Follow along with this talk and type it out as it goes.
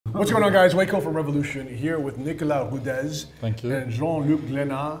What's going on, guys? Waco from Revolution here with Nicholas Rudaz and Jean-Loup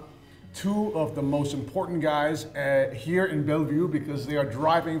Glénat, two of the most important guys here in Bellevue because they are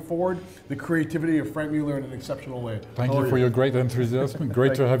driving forward the creativity of Franck Muller in an exceptional way. Thank you for your great enthusiasm.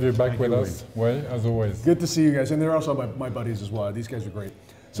 Great to have you back with us, Way, as always. Good to see you guys, and they're also my buddies as well. These guys are great.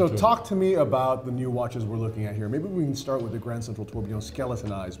 So talk to me about the new watches we're looking at here. Maybe we can start with the Grand Central Tourbillon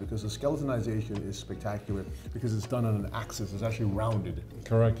skeletonized, because the skeletonization is spectacular because it's done on an axis. It's actually rounded.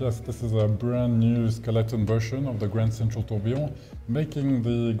 Correct, yes. This is a brand new skeleton version of the Grand Central Tourbillon. Making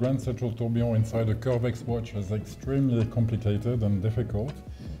the Grand Central Tourbillon inside a Curvex watch is extremely complicated and difficult.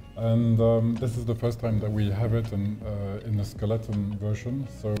 And this is the first time that we have it in a skeleton version.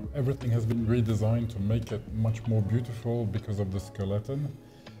 So everything has been redesigned to make it much more beautiful because of the skeleton.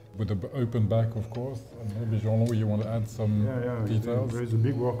 With the open back, of course. And maybe Jean-Loup, you want to add some details? There is a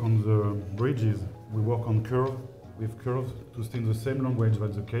big work on the bridges. We work on curve, with curves to stay in the same language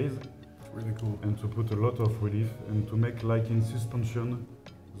as the case. It's really cool. And to put a lot of relief and to make, like in suspension,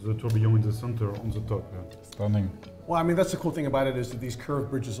 the tourbillon in the center on the top. Stunning. Well, I mean, that's the cool thing about it is that these curved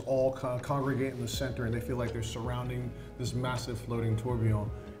bridges all congregate in the center and they feel like they're surrounding this massive floating tourbillon.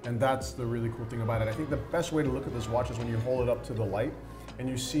 And that's the really cool thing about it. I think the best way to look at this watch is when you hold it up to the light and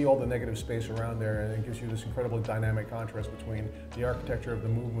you see all the negative space around there, and it gives you this incredibly dynamic contrast between the architecture of the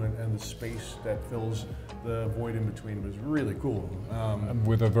movement and the space that fills the void in between. It was really cool. And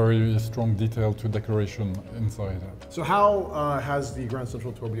with a very strong detail to decoration inside. So how has the Grand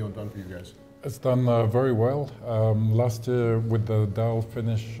Central Tourbillon done for you guys? It's done very well. Last year with the dial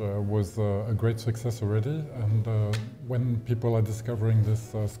finish was a great success already, and when people are discovering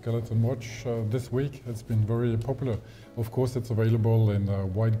this skeleton watch this week, it's been very popular. Of course, it's available in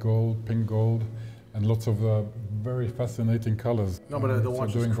white gold, pink gold, and lots of very fascinating colors. No, but the watch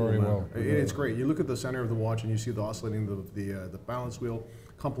is doing cool, very well. It's great. You look at the center of the watch and you see the oscillating the balance wheel,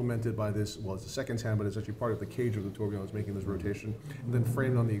 complemented by this, well, it's the second hand, but it's actually part of the cage of the tourbillon that's making this rotation. And then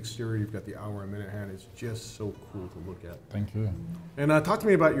framed on the exterior, you've got the hour and minute hand. It's just so cool to look at. Thank you. And talk to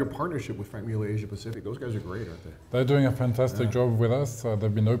me about your partnership with Franck Muller Asia Pacific. Those guys are great, aren't they? They're doing a fantastic job with us.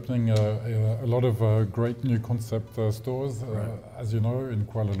 They've been opening a lot of great new concept stores, as you know, in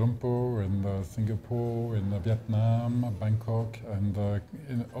Kuala Lumpur, in Singapore, in Vietnam, Bangkok, and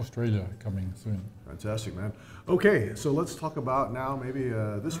in Australia coming soon. Fantastic, man. Okay, so let's talk about now maybe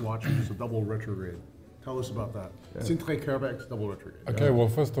this watch, which is a double retrograde. Tell us about that. Cintré Curvex double retrograde. Okay, well,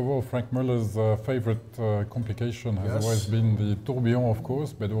 first of all, Franck Muller's favorite complication has always been the tourbillon, of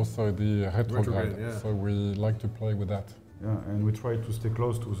course, but also the retrograde. So we like to play with that. Yeah, and we try to stay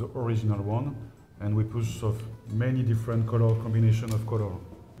close to the original one, and we push off many different color combination of color.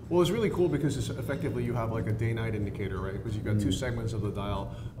 Well, it's really cool because it's effectively you have like a day-night indicator, right? Because you've got two segments of the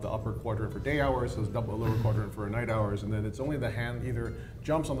dial, the upper quadrant for day hours, so it's double lower quadrant for night hours, and then it's only the hand either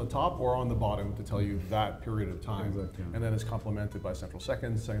jumps on the top or on the bottom to tell you that period of time. Exactly. And then it's complemented by central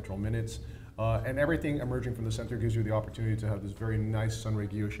seconds, central minutes, and everything emerging from the center gives you the opportunity to have this very nice sunray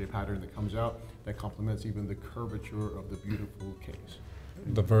guilloche pattern that comes out that complements even the curvature of the beautiful case.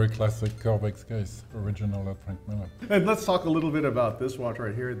 The very classic Curvex case, original at Franck Muller. And let's talk a little bit about this watch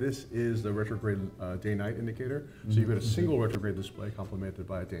right here. This is the retrograde day-night indicator. So you've got a single retrograde display complemented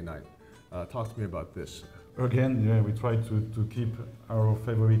by a day-night. Talk to me about this. Again, yeah, we try to keep our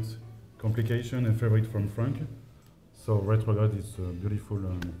favorite complication and favorite from Franck. So retrograde is a beautiful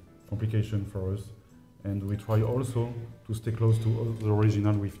complication for us. And we try also to stay close to the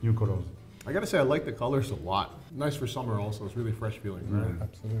original with new colors. I gotta say, I like the colors a lot. Nice for summer also, it's really fresh feeling, right?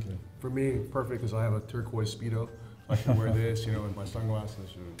 Absolutely. For me, perfect because I have a turquoise Speedo. I can wear this, you know, with my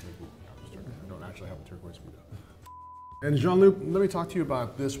sunglasses. I don't actually have a turquoise Speedo. And Jean-Loup, let me talk to you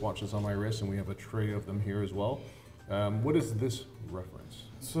about this watch that's on my wrist, and we have a tray of them here as well. What is this reference?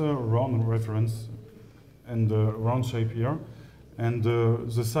 It's a round reference and a round shape here. And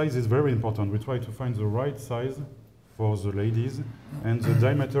the size is very important. We try to find the right size for the ladies, and the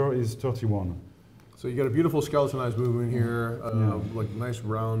diameter is 31. So you got a beautiful skeletonized movement here, like nice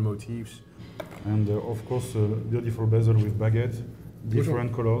round motifs. And of course, a beautiful bezel with baguette,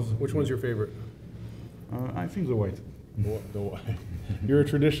 different colors. Which one's your favorite? I think the white. The white. You're a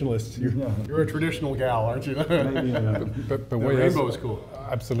traditionalist. You're a traditional gal, aren't you? Maybe, But the rainbow is cool.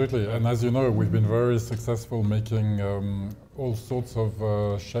 Absolutely, and as you know, we've been very successful making all sorts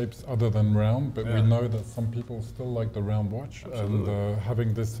of shapes other than round, but we know that some people still like the round watch. Absolutely. And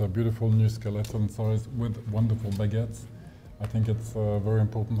having this beautiful new skeleton size with wonderful baguettes, I think it's very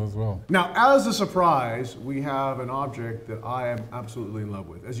important as well. Now, as a surprise, we have an object that I am absolutely in love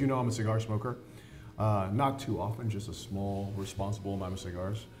with. As you know, I'm a cigar smoker. Not too often, just a small, responsible amount of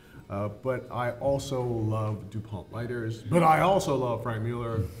cigars. But I also love DuPont lighters, but I also love Franck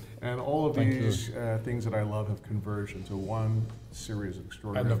Muller. And all of these things that I love have converged into one series of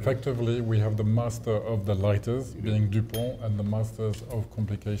extraordinary. And effectively, we have the master of the lighters, being DuPont, and the masters of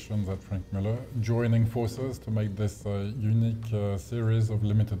complications at Franck Muller, joining forces to make this unique series of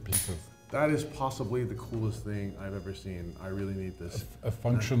limited pieces. That is possibly the coolest thing I've ever seen. I really need this. A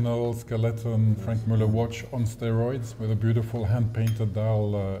functional skeleton Franck Muller watch on steroids with a beautiful hand-painted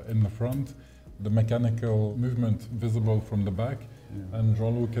dial in the front, the mechanical movement visible from the back. Yeah. And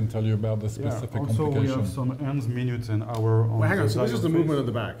Jean-Loup can tell you about the specific also complication. We have some hands, minutes, and hour on hang on, so this is the face. movement of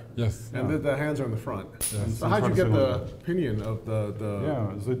the back. Yes. And the hands are in the front. Yes. So how'd you get the pinion of the...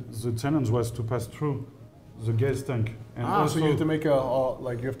 Yeah, the challenge was to pass through the gas tank. And so you have to make a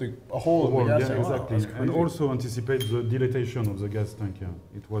hole in the gas tank. Exactly. Wow, and also anticipate the dilatation of the gas tank. Yeah,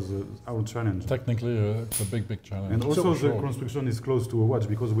 it was our challenge. Technically, it's a big challenge. And also the construction is close to a watch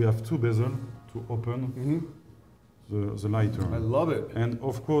because we have two bezels to open the lighter. I love it. And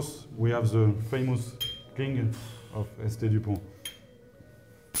of course, we have the famous king of ST Dupont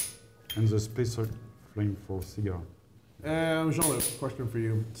and the special flame for cigar. Jean-Loup, question for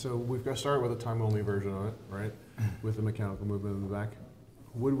you. So we've got started with a time-only version on it, right? With the mechanical movement in the back.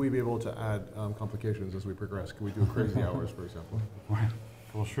 Would we be able to add complications as we progress? Can we do crazy hours, for example? Well,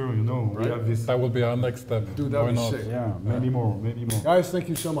 for sure, you know, right? we have this. That will be our next step. Dude, that would be sick. Yeah, maybe more. Guys, thank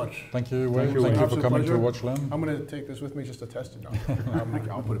you so much. Thank you, Wayne. Thank you Thank you for coming pleasure. to Watchland. I'm going to take this with me just to test it. No,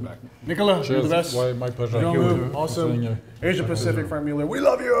 I'll put it back. Nicholas, you're the best. Why, my pleasure. Jean-Loup, awesome. Asia Pacific, Franck Muller, we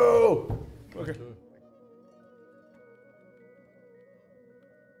love you! Okay.